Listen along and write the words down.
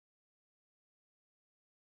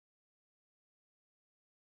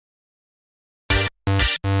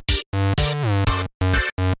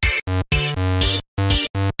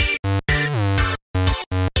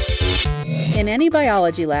any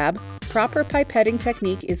biology lab, proper pipetting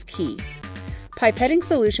technique is key. Pipetting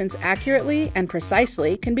solutions accurately and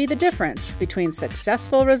precisely can be the difference between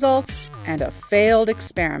successful results and a failed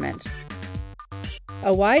experiment.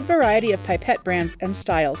 A wide variety of pipette brands and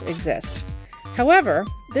styles exist. However,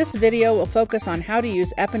 this video will focus on how to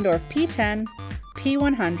use Eppendorf P10,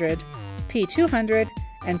 P100, P200,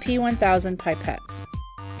 and P1000 pipettes.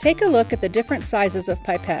 Take a look at the different sizes of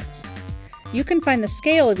pipettes. You can find the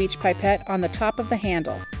scale of each pipette on the top of the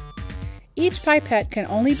handle. Each pipette can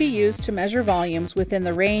only be used to measure volumes within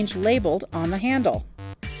the range labeled on the handle.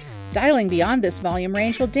 Dialing beyond this volume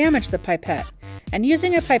range will damage the pipette, and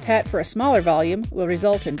using a pipette for a smaller volume will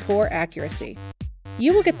result in poor accuracy.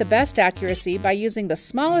 You will get the best accuracy by using the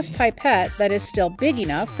smallest pipette that is still big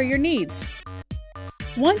enough for your needs.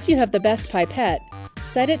 Once you have the best pipette,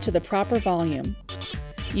 set it to the proper volume.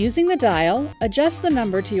 Using the dial, adjust the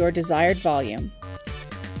number to your desired volume.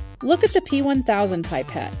 Look at the P1000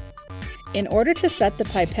 pipette. In order to set the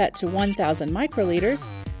pipette to 1000 microliters,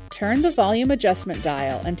 turn the volume adjustment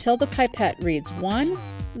dial until the pipette reads 1,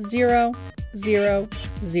 0, 0,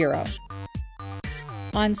 0.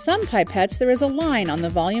 On some pipettes, there is a line on the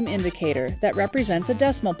volume indicator that represents a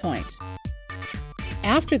decimal point.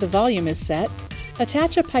 After the volume is set,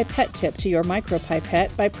 attach a pipette tip to your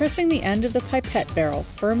micropipette by pressing the end of the pipette barrel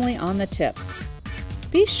firmly on the tip.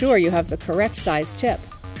 Be sure you have the correct size tip.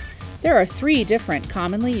 There are 3 different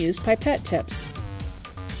commonly used pipette tips.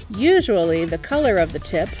 Usually, the color of the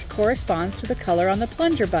tip corresponds to the color on the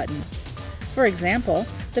plunger button. For example,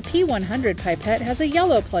 the P100 pipette has a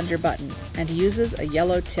yellow plunger button and uses a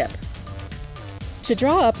yellow tip. To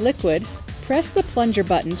draw up liquid, press the plunger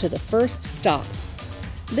button to the first stop.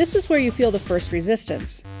 This is where you feel the first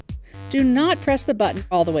resistance. Do not press the button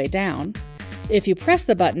all the way down. If you press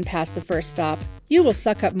the button past the first stop, you will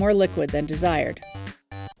suck up more liquid than desired.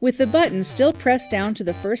 With the button still pressed down to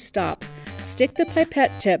the first stop, stick the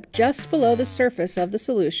pipette tip just below the surface of the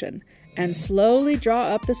solution and slowly draw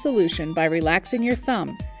up the solution by relaxing your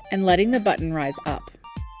thumb and letting the button rise up.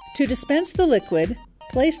 To dispense the liquid,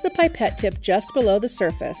 place the pipette tip just below the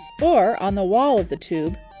surface or on the wall of the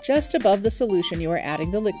tube just above the solution you are adding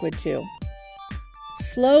the liquid to.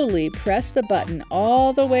 Slowly press the button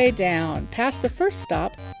all the way down past the first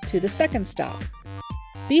stop to the second stop.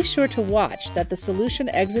 Be sure to watch that the solution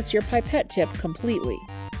exits your pipette tip completely.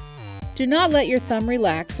 Do not let your thumb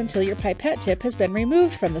relax until your pipette tip has been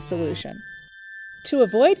removed from the solution. To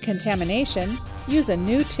avoid contamination, use a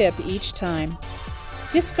new tip each time.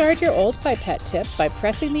 Discard your old pipette tip by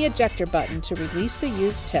pressing the ejector button to release the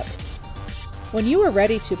used tip. When you are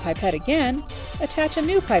ready to pipette again, attach a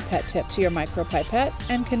new pipette tip to your micropipette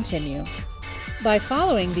and continue. By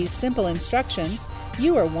following these simple instructions,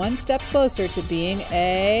 you are one step closer to being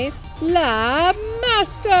a lab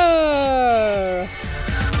master!